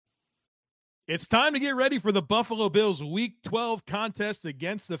It's time to get ready for the Buffalo Bills Week 12 contest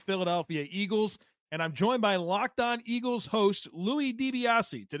against the Philadelphia Eagles, and I'm joined by Locked On Eagles host Louis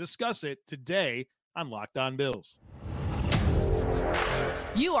DiBiase to discuss it today on Locked On Bills.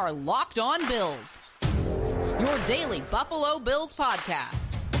 You are Locked On Bills, your daily Buffalo Bills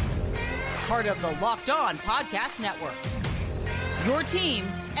podcast. Part of the Locked On Podcast Network, your team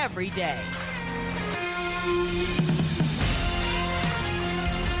every day.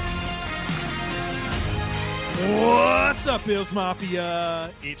 What's up, Bills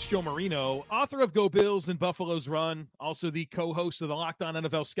Mafia? It's Joe Marino, author of Go Bills and Buffalo's Run, also the co-host of the Locked On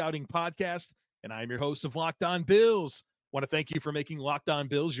NFL Scouting podcast, and I'm your host of Locked On Bills. Want to thank you for making Locked On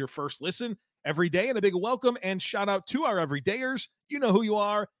Bills your first listen every day, and a big welcome and shout out to our everydayers. You know who you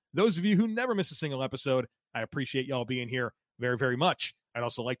are. Those of you who never miss a single episode, I appreciate y'all being here very, very much. I'd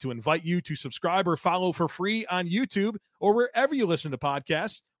also like to invite you to subscribe or follow for free on YouTube or wherever you listen to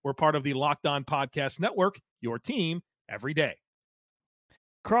podcasts. We're part of the Locked On Podcast Network, your team every day.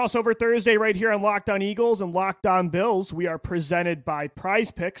 Crossover Thursday right here on Locked On Eagles and Locked On Bills. We are presented by Prize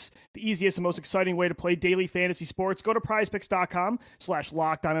Picks, the easiest and most exciting way to play daily fantasy sports. Go to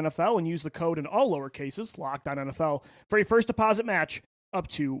prizepicks.com/LockedOnNFL and use the code in all lowercases, LockedOnNFL, for a first deposit match up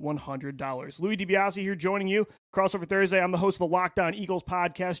to $100. Louis DiBiase here joining you. Crossover Thursday, I'm the host of the Locked On Eagles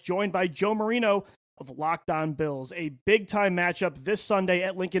podcast, joined by Joe Marino of Locked On Bills. A big-time matchup this Sunday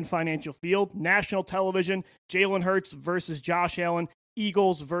at Lincoln Financial Field. National television, Jalen Hurts versus Josh Allen,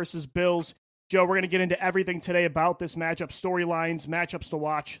 Eagles versus Bills. Joe, we're going to get into everything today about this matchup, storylines, matchups to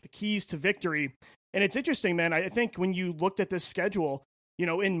watch, the keys to victory. And it's interesting, man. I think when you looked at this schedule, you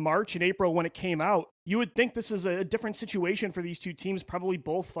know, in March and April when it came out, you would think this is a different situation for these two teams, probably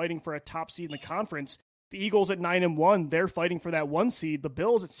both fighting for a top seed in the conference. The Eagles at 9-1, they're fighting for that 1 seed. The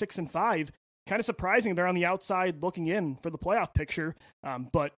Bills at 6-5. Kind of surprising they're on the outside looking in for the playoff picture.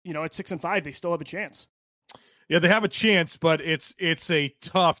 But, you know, at 6-5, they still have a chance. Yeah, they have a chance, but it's a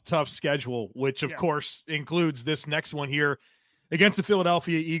tough schedule, which, of course, includes this next one here against the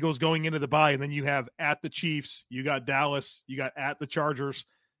Philadelphia Eagles going into the bye. And then you have at the Chiefs, you got Dallas, you got at the Chargers,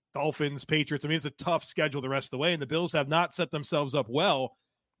 Dolphins, Patriots. I mean, it's a tough schedule the rest of the way. And the Bills have not set themselves up well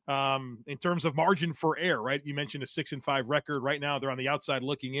in terms of margin for error, right? You mentioned a 6-5 record. Right now, they're on the outside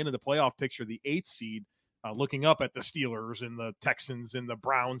looking into the playoff picture, the 8th seed, looking up at the Steelers and the Texans and the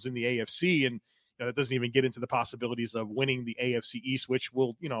Browns in the AFC. And that doesn't even get into the possibilities of winning the AFC East, which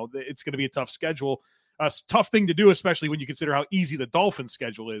will, it's going to be a tough schedule. A tough thing to do, especially when you consider how easy the Dolphins'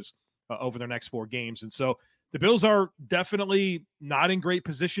 schedule is over their next 4 games. And so the Bills are definitely not in great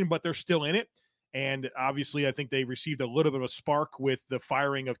position, but they're still in it. And obviously, I think they received a little bit of a spark with the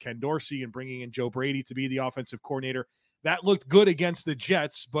firing of Ken Dorsey and bringing in Joe Brady to be the offensive coordinator. That looked good against the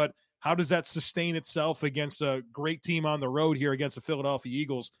Jets, but how does that sustain itself against a great team on the road here against the Philadelphia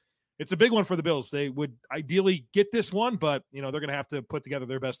Eagles? It's a big one for the Bills. They would ideally get this one, but they're going to have to put together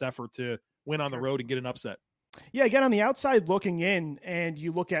their best effort to win on the road and get an upset. Yeah, again, on the outside looking in, and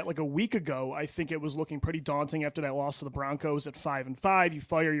you look at like a week ago, I think it was looking pretty daunting after that loss to the Broncos at 5-5. You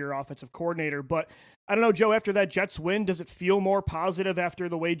fire your offensive coordinator. But I don't know, Joe, after that Jets win, does it feel more positive after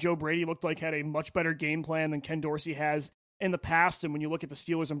the way Joe Brady looked like had a much better game plan than Ken Dorsey has in the past? And when you look at the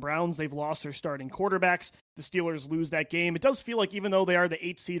Steelers and Browns, they've lost their starting quarterbacks. The Steelers lose that game. It does feel like even though they are the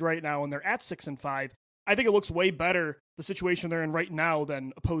 8th seed right now and they're at 6-5, I think it looks way better, the situation they're in right now,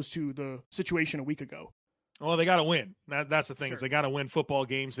 than opposed to the situation a week ago. Well, they got to win. That's the thing, is they got to win football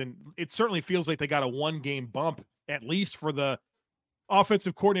games, and it certainly feels like they got a 1-game bump, at least for the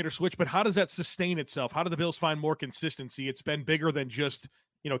offensive coordinator switch. But how does that sustain itself? How do the Bills find more consistency? It's been bigger than just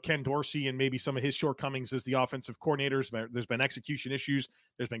Ken Dorsey and maybe some of his shortcomings as the offensive coordinators. There's been execution issues.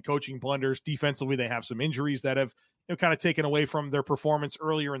 There's been coaching blunders. Defensively, they have some injuries that have kind of taken away from their performance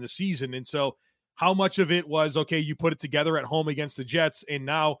earlier in the season. And so how much of it was, okay, you put it together at home against the Jets, and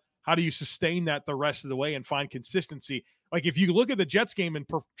now how do you sustain that the rest of the way and find consistency? Like, if you look at the Jets game and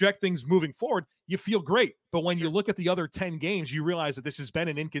project things moving forward, you feel great. But when you look at the other 10 games, you realize that this has been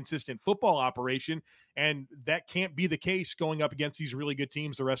an inconsistent football operation, and that can't be the case going up against these really good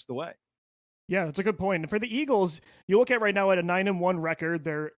teams the rest of the way. Yeah, that's a good point. And for the Eagles, you look at right now at a 9-1 record,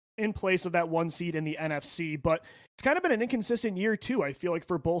 they're in place of that 1 seed in the NFC, but it's kind of been an inconsistent year too. I feel like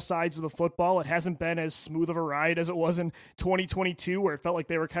for both sides of the football, it hasn't been as smooth of a ride as it was in 2022, where it felt like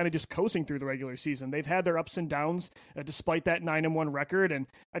they were kind of just coasting through the regular season. They've had their ups and downs despite that 9-1 record. And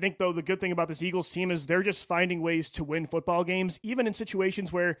I think, though, the good thing about this Eagles team is they're just finding ways to win football games, even in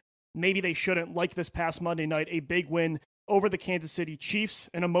situations where maybe they shouldn't, like this past Monday night, a big win over the Kansas City Chiefs,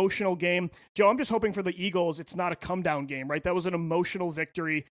 an emotional game. Joe, I'm just hoping for the Eagles it's not a come-down game, right? That was an emotional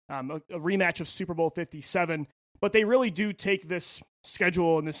victory, a rematch of Super Bowl 57. But they really do take this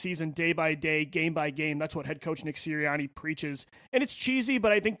schedule in this season day by day, game by game. That's what head coach Nick Sirianni preaches. And it's cheesy,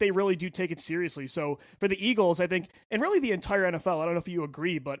 but I think they really do take it seriously. So for the Eagles, I think, and really the entire NFL, I don't know if you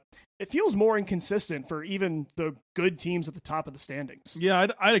agree, but it feels more inconsistent for even the good teams at the top of the standings. Yeah,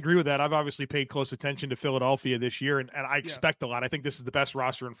 I'd agree with that. I've obviously paid close attention to Philadelphia this year, and I expect a lot. I think this is the best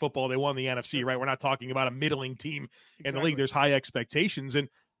roster in football. They won the NFC, right? We're not talking about a middling team in the league. There's high expectations. And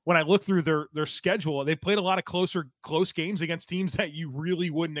when I look through their schedule, they played a lot of close games against teams that you really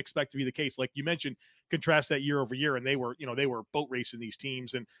wouldn't expect to be the case. Like you mentioned, contrast that year over year, and they were boat racing these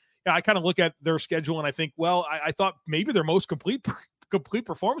teams. And I kind of look at their schedule and I think, well, I thought maybe their most complete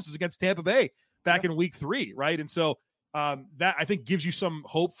performances against Tampa Bay back in week 3, right? And so that I think gives you some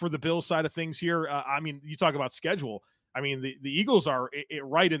hope for the Bills side of things here. I mean, you talk about schedule. I mean, the Eagles are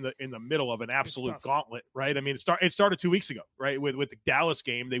right in the middle of an absolute gauntlet, right? I mean, it started 2 weeks ago, right? With the Dallas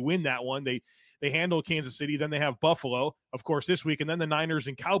game, they win that one. They handle Kansas City, then they have Buffalo, of course, this week, and then the Niners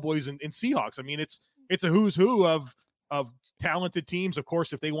and Cowboys and Seahawks. I mean, it's a who's who of talented teams. Of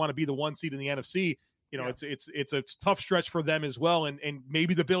course, if they want to be the 1 seed in the NFC, it's a tough stretch for them as well. And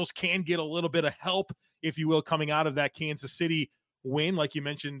maybe the Bills can get a little bit of help, if you will, coming out of that Kansas City win. Like you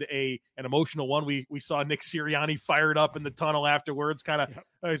mentioned, an emotional one. We saw Nick Sirianni fired up in the tunnel afterwards, kind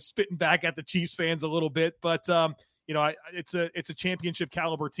of spitting back at the Chiefs fans a little bit. But it's a championship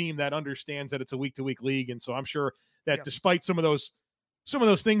caliber team that understands that it's a week-to-week league, and so I'm sure that despite some of those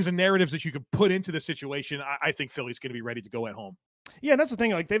things and narratives that you could put into the situation, I think Philly's going to be ready to go at home. Yeah, and that's the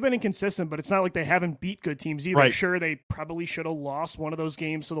thing. Like, they've been inconsistent, but it's not like they haven't beat good teams either. Right. Sure, they probably should have lost one of those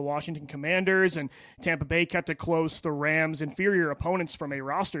games to the Washington Commanders, and Tampa Bay kept it close. The Rams, inferior opponents from a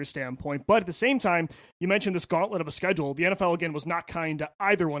roster standpoint. But at the same time, you mentioned this gauntlet of a schedule. The NFL, again, was not kind to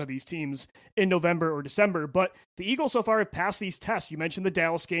either one of these teams in November or December. But the Eagles so far have passed these tests. You mentioned the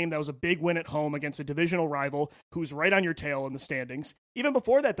Dallas game. That was a big win at home against a divisional rival who's right on your tail in the standings. Even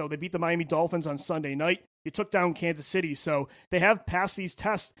before that, though, they beat the Miami Dolphins on Sunday night. You took down Kansas City, so they have passed these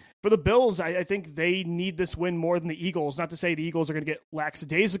tests. For the Bills, I think they need this win more than the Eagles. Not to say the Eagles are going to get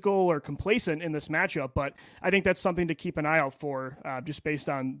lackadaisical or complacent in this matchup, but I think that's something to keep an eye out for just based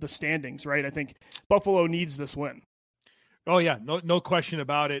on the standings, right? I think Buffalo needs this win. Oh, yeah, no question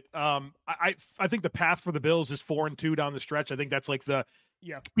about it. I think the path for the Bills is 4-2 down the stretch. I think that's like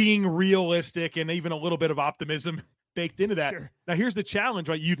being realistic and even a little bit of optimism baked into that. Sure. Now, here's the challenge,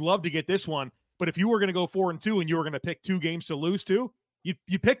 right? You'd love to get this one. But if you were going to go 4-2 and you were going to pick 2 games to lose to,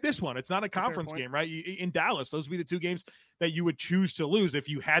 you pick this one. It's not a conference game, right? In Dallas, those would be the 2 games that you would choose to lose if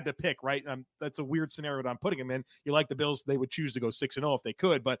you had to pick, right? That's a weird scenario that I'm putting them in. You like the Bills, they would choose to go 6-0 if they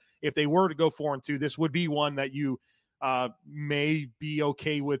could. But if they were to go 4-2, this would be one that you may be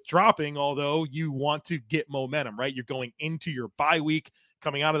okay with dropping, although you want to get momentum, right? You're going into your bye week,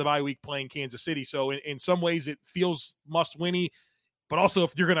 coming out of the bye week playing Kansas City. So in some ways it feels must-winny. But also,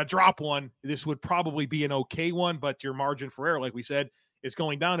 if you're going to drop one, this would probably be an okay one. But your margin for error, like we said, is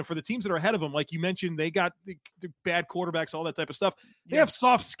going down. And for the teams that are ahead of them, like you mentioned, they got the bad quarterbacks, all that type of stuff. They have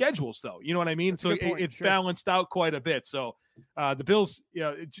soft schedules, though. You know what I mean? That's so it's balanced out quite a bit. So the Bills,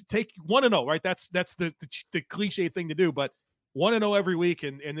 take 1-0, right? That's the cliche thing to do. But 1-0 every week,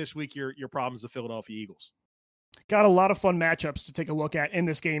 and this week your problem is the Philadelphia Eagles. Got a lot of fun matchups to take a look at in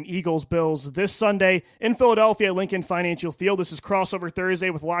this game. Eagles-Bills this Sunday in Philadelphia at Lincoln Financial Field. This is Crossover Thursday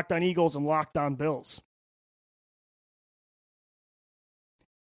with Locked On Eagles and Locked On Bills.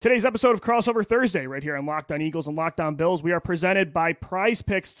 Today's episode of Crossover Thursday right here on Locked On Eagles and Locked On Bills. We are presented by Prize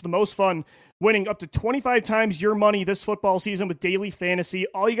Picks. It's the most fun, winning up to 25 times your money this football season with daily fantasy.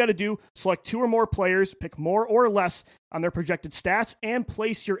 All you got to do, select 2 or more players, pick more or less on their projected stats, and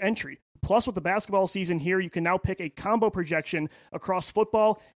place your entry. Plus, with the basketball season here, you can now pick a combo projection across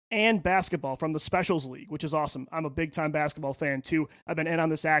football and basketball from the Specials League, which is awesome. I'm a big-time basketball fan, too. I've been in on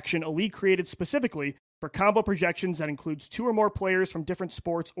this action, a league created specifically for combo projections that includes 2 or more players from different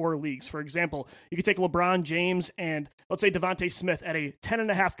sports or leagues. For example, you could take LeBron James and, let's say, Devontae Smith at a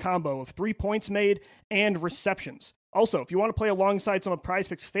 10.5 combo of 3 points made and receptions. Also, if you want to play alongside some of Prize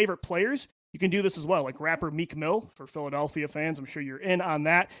Picks' favorite players, you can do this as well, like rapper Meek Mill for Philadelphia fans. I'm sure you're in on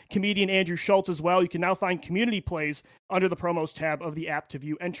that. Comedian Andrew Schultz as well. You can now find community plays under the promos tab of the app to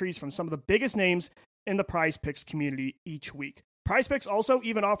view entries from some of the biggest names in the Prize Picks community each week. Prize Picks also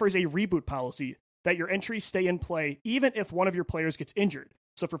even offers a reboot policy that your entries stay in play even if one of your players gets injured.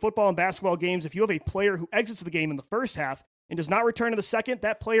 So for football and basketball games, if you have a player who exits the game in the first half and does not return in the second,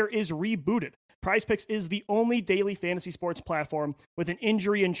 that player is rebooted. Prize Picks is the only daily fantasy sports platform with an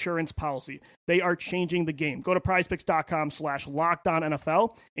injury insurance policy. They are changing the game. Go to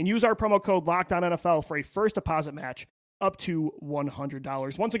prizepicks.com/LockedOnNFL and use our promo code LockedOnNFL for a first deposit match up to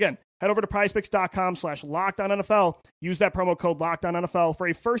 $100. Once again, head over to prizepicks.com/LockedOnNFL. Use that promo code LockedOnNFL for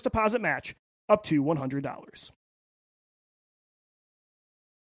a first deposit match up to $100.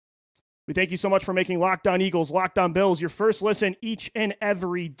 We thank you so much for making Locked On Eagles, Locked On Bills your first listen each and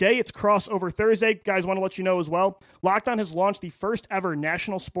every day. It's Crossover Thursday. Guys, want to let you know as well, Locked On has launched the first ever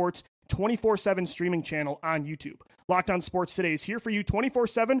national sports 24/7 streaming channel on YouTube. Locked On Sports Today is here for you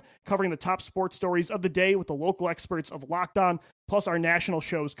 24/7, covering the top sports stories of the day with the local experts of Locked On, plus our national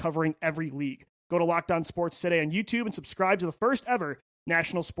shows covering every league. Go to Locked On Sports Today on YouTube and subscribe to the first ever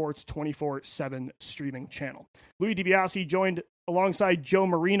national sports 24/7 streaming channel. Louis DiBiase joined alongside Joe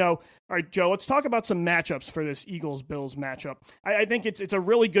Marino. All right, Joe, let's talk about some matchups for this Eagles-Bills matchup. I think it's a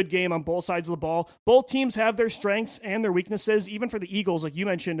really good game on both sides of the ball. Both teams have their strengths and their weaknesses. Even for the Eagles, like you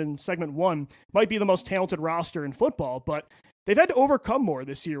mentioned in segment one, might be the most talented roster in football, but they've had to overcome more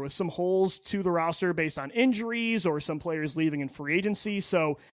this year with some holes to the roster based on injuries or some players leaving in free agency.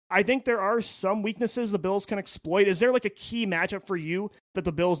 So I think there are some weaknesses the Bills can exploit. Is there like a key matchup for you that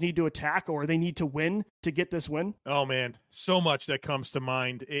the Bills need to attack or they need to win to get this win? Oh, man, so much that comes to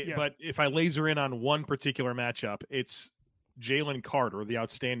mind. But if I laser in on one particular matchup, it's Jalen Carter, the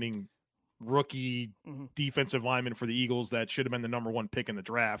outstanding rookie defensive lineman for the Eagles that should have been the number one pick in the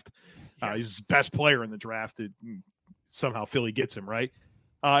draft. He's the best player in the draft. Somehow Philly gets him, right?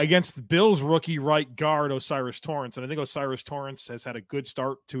 Against the Bills rookie right guard O'Cyrus Torrence. And I think O'Cyrus Torrence has had a good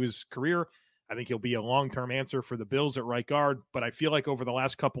start to his career. I think he'll be a long-term answer for the Bills at right guard. But I feel like over the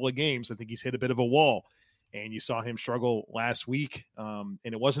last couple of games, I think he's hit a bit of a wall. And you saw him struggle last week. And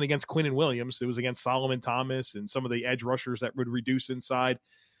it wasn't against Quinnen Williams. It was against Solomon Thomas and some of the edge rushers that would reduce inside.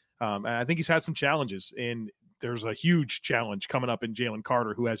 And I think he's had some challenges. And there's a huge challenge coming up in Jalen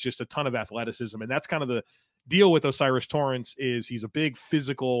Carter, who has just a ton of athleticism. And that's kind of the deal with O'Cyrus Torrence is he's a big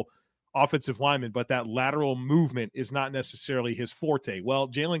physical offensive lineman, but that lateral movement is not necessarily his forte. Well,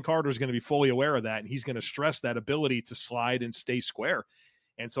 Jalen Carter is going to be fully aware of that, and he's going to stress that ability to slide and stay square.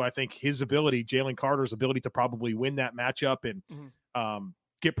 And so I think his ability, Jalen Carter's ability to probably win that matchup and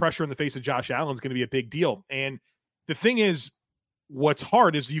get pressure in the face of Josh Allen is going to be a big deal. And the thing is, what's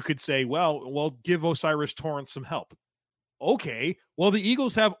hard is you could say, well, give O'Cyrus Torrence some help. Okay, well, the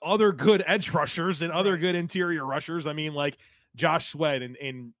Eagles have other good edge rushers and other good interior rushers. I mean, like Josh Sweat and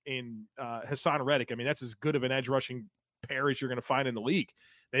Hassan Reddick. I mean, that's as good of an edge rushing pair as you're going to find in the league.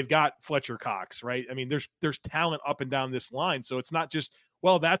 They've got Fletcher Cox, right? I mean, there's talent up and down this line. So it's not just,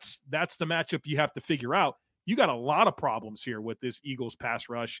 well, that's the matchup you have to figure out. You got a lot of problems here with this Eagles pass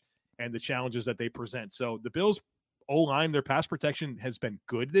rush and the challenges that they present. So the Bills O-line, their pass protection has been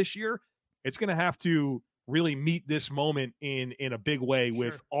good this year. It's going to have to really meet this moment in a big way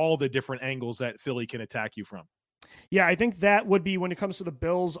with all the different angles that Philly can attack you from. Yeah, I think that would be, when it comes to the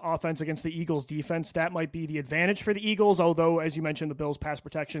Bills offense against the Eagles defense, that might be the advantage for the Eagles, although, as you mentioned, the Bills pass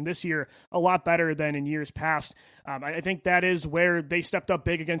protection this year, a lot better than in years past. I think that is where they stepped up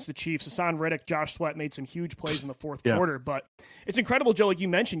big against the Chiefs. Hassan Reddick, Josh Sweat made some huge plays in the fourth quarter, but it's incredible, Joe, like you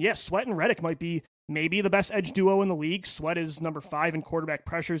mentioned, Sweat and Reddick might be maybe the best edge duo in the league. Sweat is number 5 in quarterback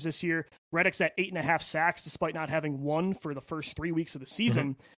pressures this year. Reddick's at 8.5 sacks, despite not having one for the first 3 weeks of the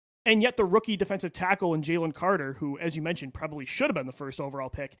season. And yet the rookie defensive tackle in Jalen Carter, who, as you mentioned, probably should have been the first overall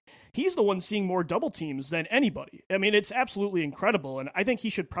pick, he's the one seeing more double teams than anybody. I mean, it's absolutely incredible, and I think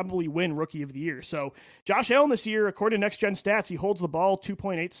he should probably win Rookie of the Year. So Josh Allen this year, according to Next Gen Stats, he holds the ball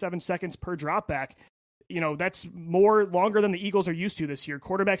 2.87 seconds per dropback. That's longer than the Eagles are used to this year.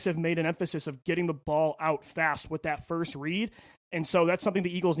 Quarterbacks have made an emphasis of getting the ball out fast with that first read. And so that's something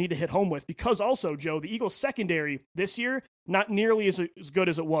the Eagles need to hit home with, because also, Joe, the Eagles secondary this year, not nearly as good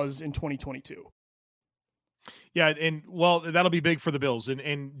as it was in 2022. Yeah, and that'll be big for the Bills.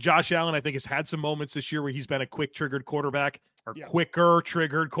 And Josh Allen, I think, has had some moments this year where he's been a quicker triggered quarterback through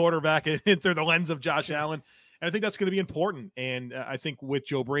the lens of Josh Allen. And I think that's going to be important. And I think with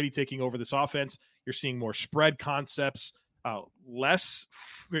Joe Brady taking over this offense, you're seeing more spread concepts, less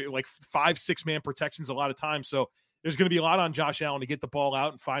like 5-6 man protections a lot of times. So there's going to be a lot on Josh Allen to get the ball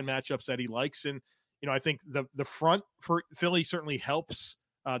out and find matchups that he likes. And, I think the front for Philly certainly helps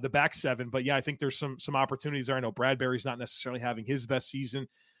the back seven. But, I think there's some opportunities there. I know Bradbury's not necessarily having his best season.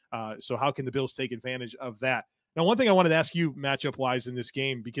 So how can the Bills take advantage of that? Now, one thing I wanted to ask you matchup-wise in this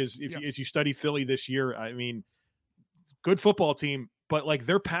game, because as you study Philly this year, I mean, good football team, but like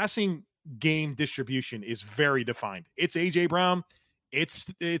their passing game distribution is very defined. It's A.J. Brown, it's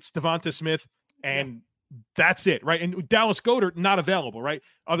Devonta Smith, and that's it, right? And Dallas Goedert, not available, right?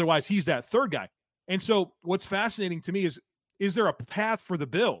 Otherwise, he's that third guy. And so what's fascinating to me is there a path for the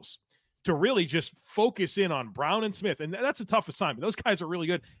Bills to really just focus in on Brown and Smith. And that's a tough assignment. Those guys are really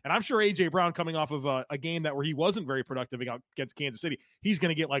good. And I'm sure A.J. Brown, coming off of a game where he wasn't very productive against Kansas City, he's going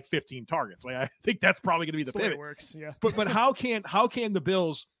to get like 15 targets. Like, I think that's probably going to be the pivot. It works, yeah. But how can the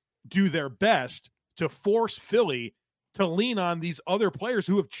Bills do their best to force Philly to lean on these other players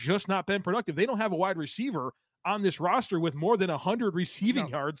who have just not been productive? They don't have a wide receiver on this roster with more than 100 receiving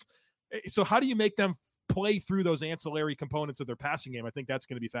yards. So how do you make them play through those ancillary components of their passing game? I think that's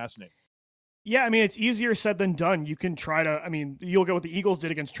going to be fascinating. Yeah, I mean, it's easier said than done. You can try to, I mean, you'll get what the Eagles did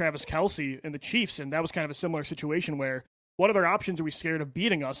against Travis Kelce and the Chiefs, and that was kind of a similar situation where what other options are we scared of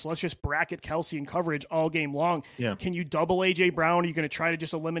beating us? Let's just bracket Kelce in coverage all game long. Yeah. Can you double A.J. Brown? Are you going to try to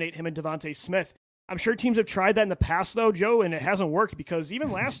just eliminate him and Devontae Smith? I'm sure teams have tried that in the past, though, Joe, and it hasn't worked because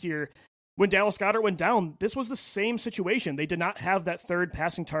even last year, when Dallas Goedert went down, this was the same situation. They did not have that third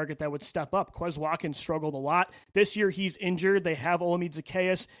passing target that would step up. Quez Watkins struggled a lot. This year, he's injured. They have Olamide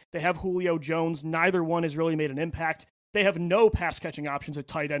Zaccheaus. They have Julio Jones. Neither one has really made an impact. They have no pass-catching options at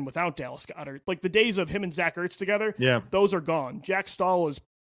tight end without Dallas Goedert. Like the days of him and Zach Ertz together, those are gone. Jack Stahl is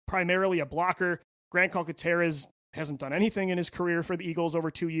primarily a blocker. Grant Calcaterra hasn't done anything in his career for the Eagles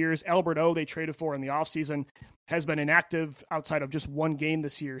over 2 years. Albert O, they traded for in the offseason, has been inactive outside of just one game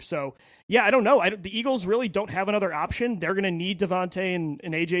this year. So, yeah, I don't know. The Eagles really don't have another option. They're going to need Devontae and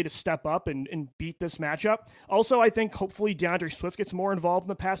AJ to step up and beat this matchup. Also, I think hopefully DeAndre Swift gets more involved in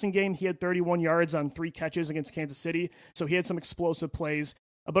the passing game. He had 31 yards on 3 catches against Kansas City, so he had some explosive plays.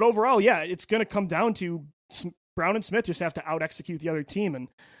 But overall, yeah, it's going to come down to Brown and Smith just have to out-execute the other team. And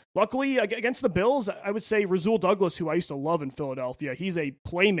luckily, against the Bills, I would say Rasul Douglas, who I used to love in Philadelphia, he's a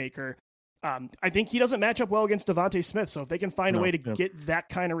playmaker. I think he doesn't match up well against Devontae Smith, so if they can find a way to get that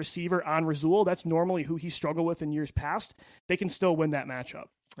kind of receiver on Rasul, that's normally who he struggled with in years past, they can still win that matchup.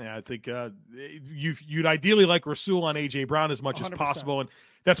 Yeah, I think you'd ideally like Rasul on A.J. Brown as much 100%. As possible, and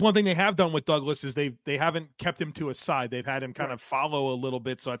that's one thing they have done with Douglas is they haven't kept him to a side. They've had him kind of follow a little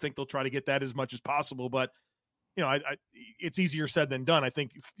bit, so I think they'll try to get that as much as possible, but you know, it's easier said than done. I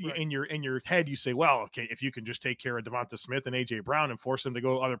think in your head, you say, well, okay, if you can just take care of Devonta Smith and A.J. Brown and force them to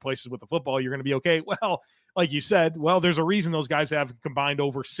go other places with the football, you're going to be okay. Well, like you said, there's a reason those guys have combined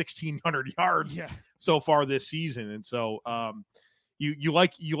over 1,600 yards so far this season. And so you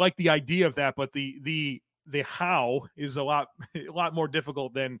like the idea of that, but the how is a lot more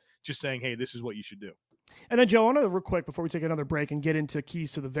difficult than just saying, hey, this is what you should do. And then, Joe, I want to real quick before we take another break and get into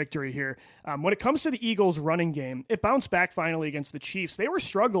keys to the victory here. When it comes to the Eagles' running game, it bounced back finally against the Chiefs. They were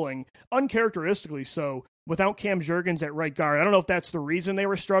struggling, uncharacteristically so, without Cam Jurgens at right guard. I don't know if that's the reason they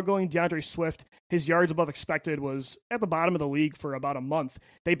were struggling. DeAndre Swift, his yards above expected was at the bottom of the league for about a month.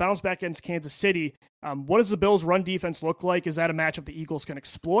 They bounced back against Kansas City. What does the Bills' run defense look like? Is that a matchup the Eagles can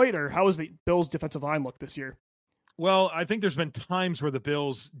exploit, or how does the Bills' defensive line look this year? Well, I think there's been times where the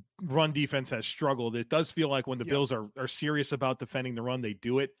Bills' run defense has struggled. It does feel like when the Bills are serious about defending the run, they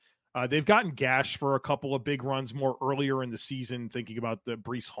do it. They've gotten gashed for a couple of big runs more earlier in the season, thinking about the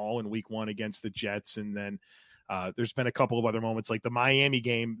Breece Hall in week 1 against the Jets. And then there's been a couple of other moments like the Miami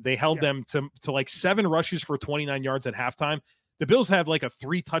game. They held them to like 7 rushes for 29 yards at halftime. The Bills have like a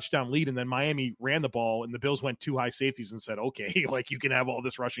 3-touchdown lead, and then Miami ran the ball, and the Bills went 2 high safeties and said, okay, like you can have all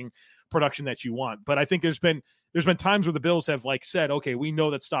this rushing production that you want. But I think there's been times where the Bills have like said, okay, we know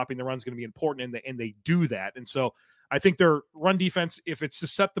that stopping the run is going to be important, and they do that. And so I think their run defense, if it's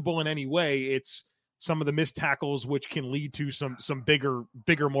susceptible in any way, it's some of the missed tackles, which can lead to some bigger,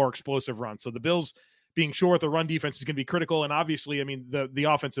 more explosive runs. So the Bills being short, the run defense is going to be critical. And obviously, I mean, the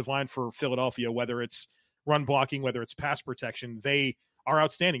offensive line for Philadelphia, whether it's run blocking, whether it's pass protection, they are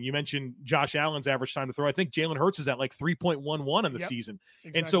outstanding. You mentioned Josh Allen's average time to throw. I think Jalen Hurts is at like 3.11 in the season.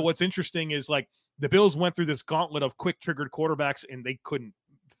 Exactly. And so what's interesting is like the Bills went through this gauntlet of quick triggered quarterbacks and they couldn't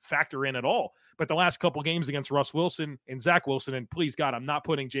factor in at all. But the last couple games against Russ Wilson and Zach Wilson, and please God, I'm not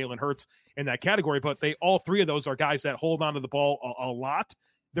putting Jalen Hurts in that category, but all 3 of those are guys that hold onto the ball a lot.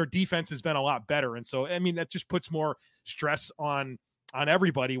 Their defense has been a lot better. And so, I mean, that just puts more stress on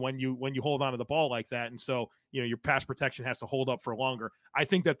everybody when you hold on to the ball like that. And so, you know, your pass protection has to hold up for longer. I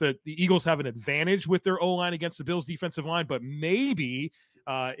think that the Eagles have an advantage with their O-line against the Bills defensive line, but maybe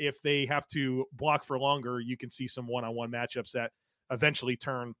if they have to block for longer, you can see some one-on-one matchups that eventually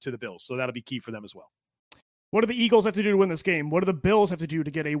turn to the Bills. So that'll be key for them as well. What do the Eagles have to do to win this game? What do the Bills have to do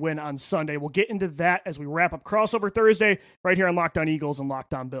to get a win on Sunday? We'll get into that as we wrap up Crossover Thursday right here on Locked On Eagles and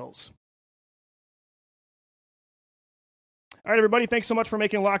Locked On Bills. All right, everybody, thanks so much for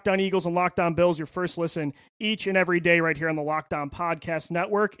making Locked On Eagles and Locked On Bills your first listen each and every day right here on the Locked On Podcast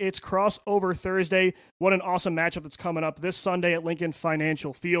Network. It's Crossover Thursday. What an awesome matchup that's coming up this Sunday at Lincoln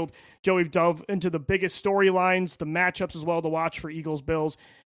Financial Field. Joe, we've dove into the biggest storylines, the matchups as well to watch for Eagles-Bills.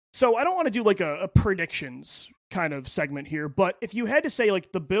 So I don't want to do like a predictions kind of segment here, but if you had to say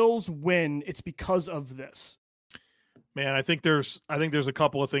like the Bills win, it's because of this. Man, I think there's a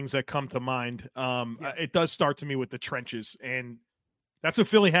couple of things that come to mind. It does start to me with the trenches, and that's what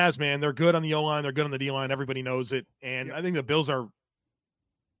Philly has, man. They're good on the O-line, they're good on the D-line, everybody knows it. And I think the Bills are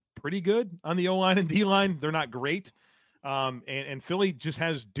pretty good on the O-line and D-line. They're not great. And Philly just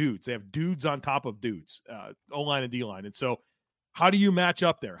has dudes. They have dudes on top of dudes, O-line and D-line. And so how do you match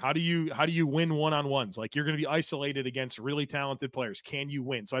up there? How do you win one-on-ones? Like, you're going to be isolated against really talented players. Can you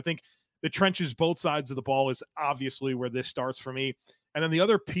win? So I think the trenches, both sides of the ball, is obviously where this starts for me. And then the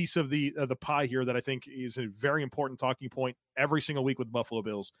other piece of the pie here that I think is a very important talking point every single week with the Buffalo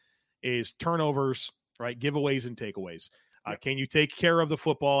Bills is turnovers, right? Giveaways and takeaways. Can you take care of the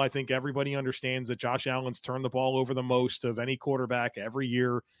football? I think everybody understands that Josh Allen's turned the ball over the most of any quarterback every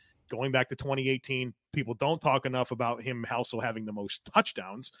year. Going back to 2018, people don't talk enough about him also having the most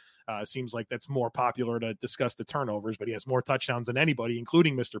touchdowns. It seems like that's more popular to discuss the turnovers, but he has more touchdowns than anybody,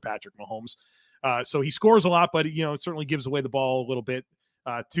 including Mr. Patrick Mahomes. So he scores a lot, but it certainly gives away the ball a little bit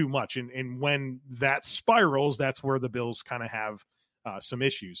too much. And when that spirals, that's where the Bills kind of have some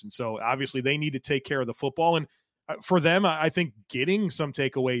issues. And so obviously they need to take care of the football. And for them, I think getting some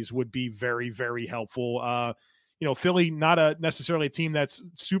takeaways would be very, very helpful. Philly, not necessarily a team that's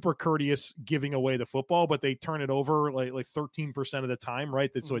super courteous giving away the football, but they turn it over like 13% of the time,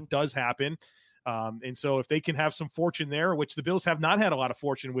 right? So it does happen. And so if they can have some fortune there, which the Bills have not had a lot of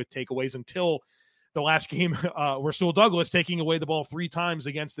fortune with takeaways until the last game, where Sewell Douglas taking away the ball 3 times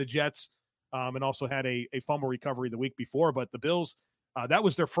against the Jets, and also had a fumble recovery the week before. But the Bills, that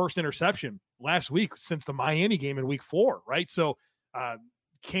was their first interception last week since the Miami game in week 4, right? So,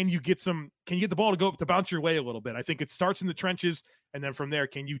 can you get the ball to bounce your way a little bit? I think it starts in the trenches, and then from there,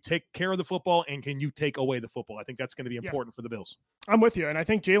 can you take care of the football and can you take away the football? I think that's going to be important for the Bills. I'm with you. And I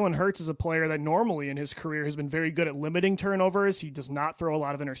think Jalen Hurts is a player that normally in his career has been very good at limiting turnovers. He does not throw a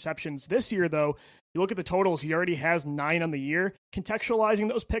lot of interceptions. This year, though, you look at the totals, he already has 9 on the year. Contextualizing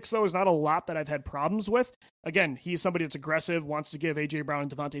those picks, though, is not a lot that I've had problems with. Again, he's somebody that's aggressive, wants to give A.J. Brown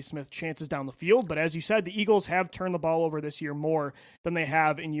and Devontae Smith chances down the field. But as you said, the Eagles have turned the ball over this year more than they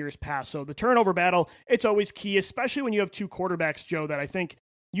have in years past. So the turnover battle, it's always key, especially when you have 2 quarterbacks, Joe, that I think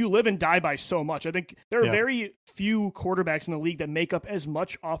you live and die by so much. I think there are very few quarterbacks in the league that make up as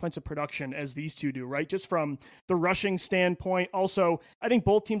much offensive production as these 2 do, right? Just from the rushing standpoint. Also, I think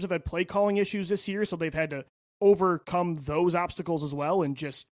both teams have had play calling issues this year, so they've had to overcome those obstacles as well and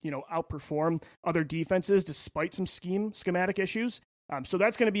just, outperform other defenses despite some schematic issues. So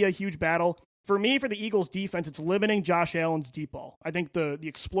that's going to be a huge battle. For me, for the Eagles defense, it's limiting Josh Allen's deep ball. I think the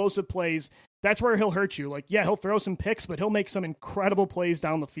explosive plays, that's where he'll hurt you. Like, yeah, he'll throw some picks, but he'll make some incredible plays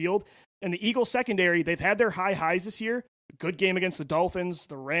down the field. And the Eagles secondary, they've had their high highs this year. A good game against the Dolphins,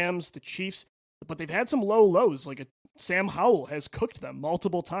 the Rams, the Chiefs, but they've had some low lows. Like Sam Howell has cooked them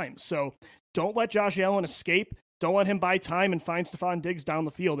multiple times. So don't let Josh Allen escape. Don't let him buy time and find Stephon Diggs down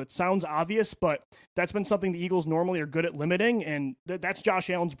the field. It sounds obvious, but that's been something the Eagles normally are good at limiting, and that's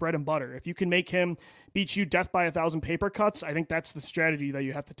Josh Allen's bread and butter. If you can make him beat you death by 1,000 paper cuts, I think that's the strategy that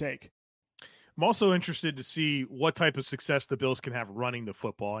you have to take. I'm also interested to see what type of success the Bills can have running the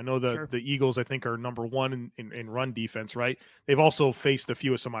football. I know the Eagles, I think, are number 1 in run defense, right? They've also faced the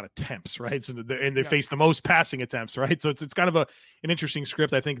fewest amount of attempts, right? So they face the most passing attempts, right? So it's kind of an interesting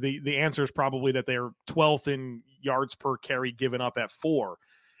script. I think the answer is probably that they're 12th in yards per carry given up at 4.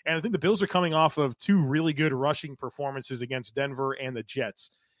 And I think the Bills are coming off of 2 really good rushing performances against Denver and the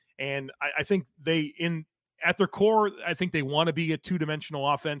Jets. And I think at their core, I think they want to be a 2-dimensional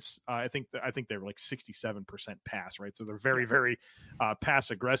offense. I think they're like 67% pass, right? So they're very, very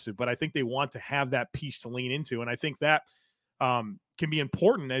pass aggressive, but I think they want to have that piece to lean into. And I think that can be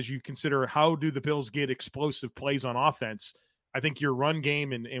important as you consider how do the Bills get explosive plays on offense. I think your run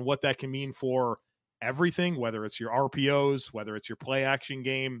game and what that can mean for everything, whether it's your RPOs, whether it's your play action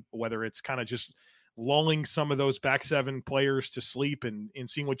game, whether it's kind of just lulling some of those back 7 players to sleep and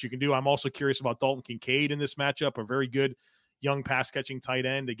seeing what you can do. I'm also curious about Dalton Kincaid in this matchup, a very good young pass catching tight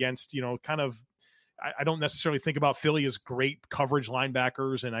end against, I don't necessarily think about Philly as great coverage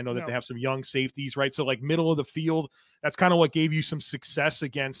linebackers. And I know that they have some young safeties, right? So like middle of the field, that's kind of what gave you some success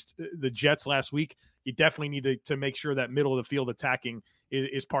against the Jets last week. You definitely need to make sure that middle of the field attacking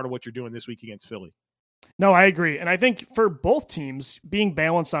is part of what you're doing this week against Philly. No, I agree. And I think for both teams, being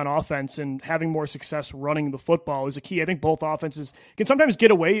balanced on offense and having more success running the football is a key. I think both offenses can sometimes get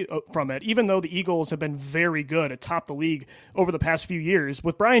away from it, even though the Eagles have been very good atop the league over the past few years.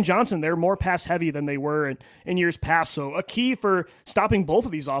 With Brian Johnson, they're more pass heavy than they were in years past. So a key for stopping both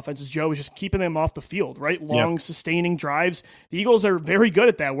of these offenses, Joe, is just keeping them off the field, right? Long, sustaining drives. The Eagles are very good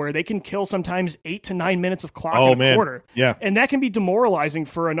at that, where they can kill sometimes 8 to 9 minutes of clock in a quarter. Yeah. And that can be demoralizing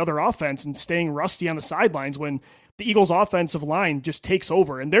for another offense and staying rusty on the sidelines when the Eagles offensive line just takes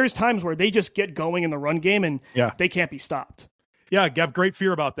over. And there's times where they just get going in the run game and they can't be stopped. Yeah, I have great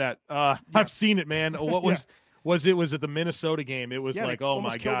fear about that. I've seen it, man. What was it the Minnesota game? It was like, oh my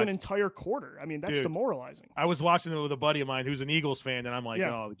God. Killed an entire quarter. I mean, that's demoralizing. I was watching it with a buddy of mine who's an Eagles fan, and I'm like,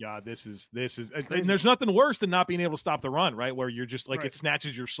 oh God, this is and there's nothing worse than not being able to stop the run, right? Where you're just like, it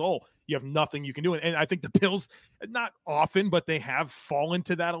snatches your soul. You have nothing you can do. And I think the Bills, not often, but they have fallen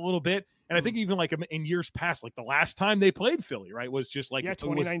to that a little bit. And I think even like in years past, like the last time they played Philly, right, was just like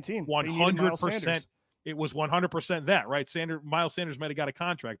 2019, 100%. It was 100% that, right? Miles Sanders might have got a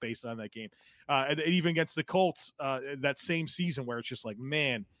contract based on that game. And even against the Colts that same season, where it's just like,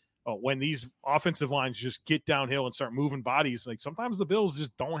 man, when these offensive lines just get downhill and start moving bodies, like sometimes the Bills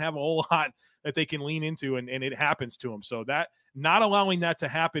just don't have a whole lot that they can lean into, and it happens to them. So that not allowing that to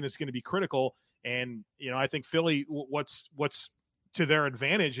happen is going to be critical. And I think Philly, what's to their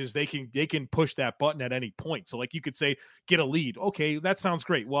advantage is they can push that button at any point. So like you could say, get a lead. Okay, that sounds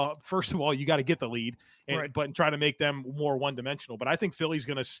great. Well, first of all, you got to get the lead but try to make them more one-dimensional. But I think Philly's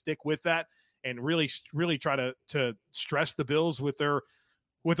going to stick with that and really try to stress the Bills with their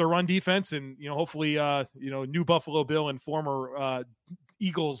run defense. And, hopefully, new Buffalo Bill and former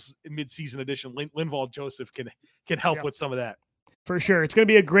Eagles midseason edition, Linval Joseph can help with some of that. For sure. It's going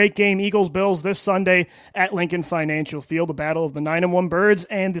to be a great game. Eagles-Bills this Sunday at Lincoln Financial Field, a battle of the 9-1 Birds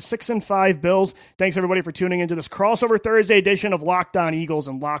and the 6-5 Bills. Thanks, everybody, for tuning into this crossover Thursday edition of Locked On Eagles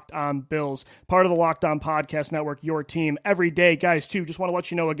and Locked On Bills, part of the Locked On Podcast Network, your team every day. Guys, too, just want to let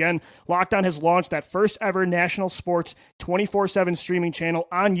you know again, Locked On has launched that first ever national sports 24/7 streaming channel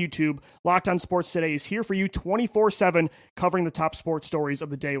on YouTube. Locked On Sports Today is here for you 24/7, covering the top sports stories of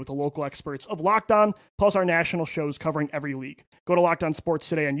the day with the local experts of Locked On, plus our national shows covering every league. Go to Locked On Sports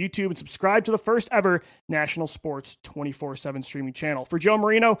Today on YouTube and subscribe to the first ever national sports 24/7 streaming channel. For Joe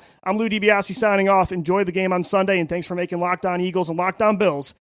Marino, I'm Lou DiBiase signing off. Enjoy the game on Sunday, and thanks for making Locked On Eagles and Locked On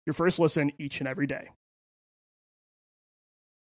Bills your first listen each and every day.